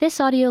This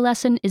audio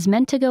lesson is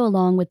meant to go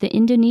along with the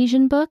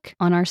Indonesian book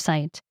on our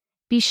site.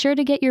 Be sure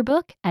to get your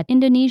book at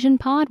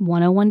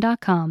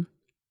indonesianpod101.com.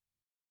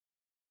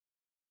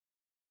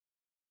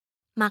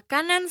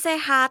 Makanan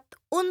sehat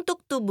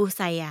untuk tubuh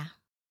saya.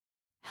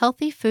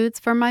 Healthy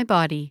foods for my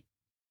body.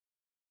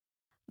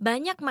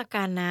 Banyak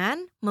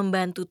makanan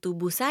membantu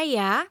tubuh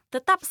saya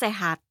tetap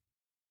sehat.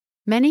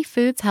 Many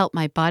foods help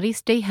my body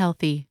stay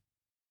healthy.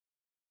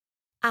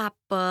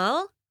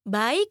 Apel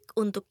baik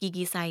untuk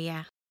gigi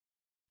saya.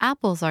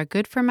 Apples are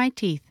good for my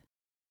teeth.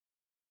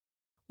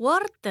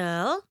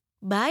 Wortel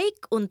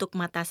baik untuk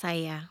mata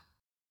saya.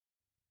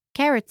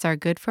 Carrots are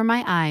good for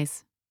my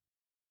eyes.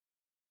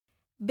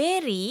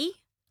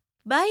 Berry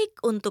baik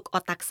untuk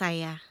otak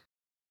saya.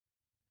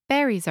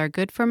 Berries are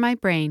good for my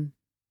brain.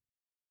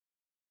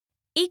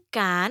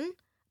 Ikan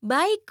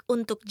baik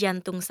untuk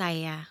jantung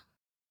saya.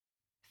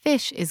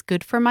 Fish is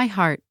good for my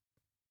heart.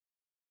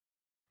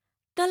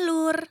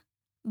 Telur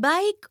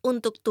baik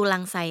untuk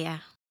tulang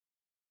saya.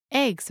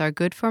 Eggs are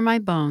good for my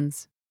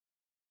bones.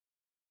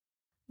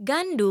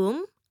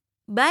 Gandum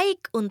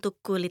baik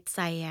untuk kulit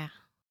saya.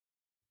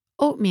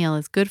 Oatmeal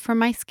is good for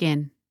my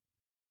skin.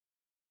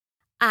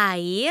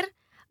 Air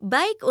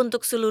baik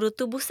untuk seluruh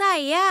tubuh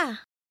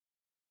saya.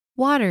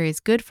 Water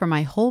is good for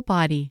my whole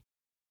body.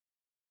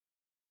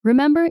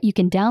 Remember, you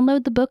can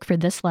download the book for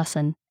this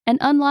lesson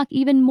and unlock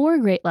even more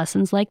great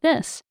lessons like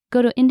this.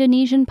 Go to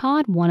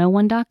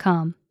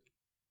indonesianpod101.com.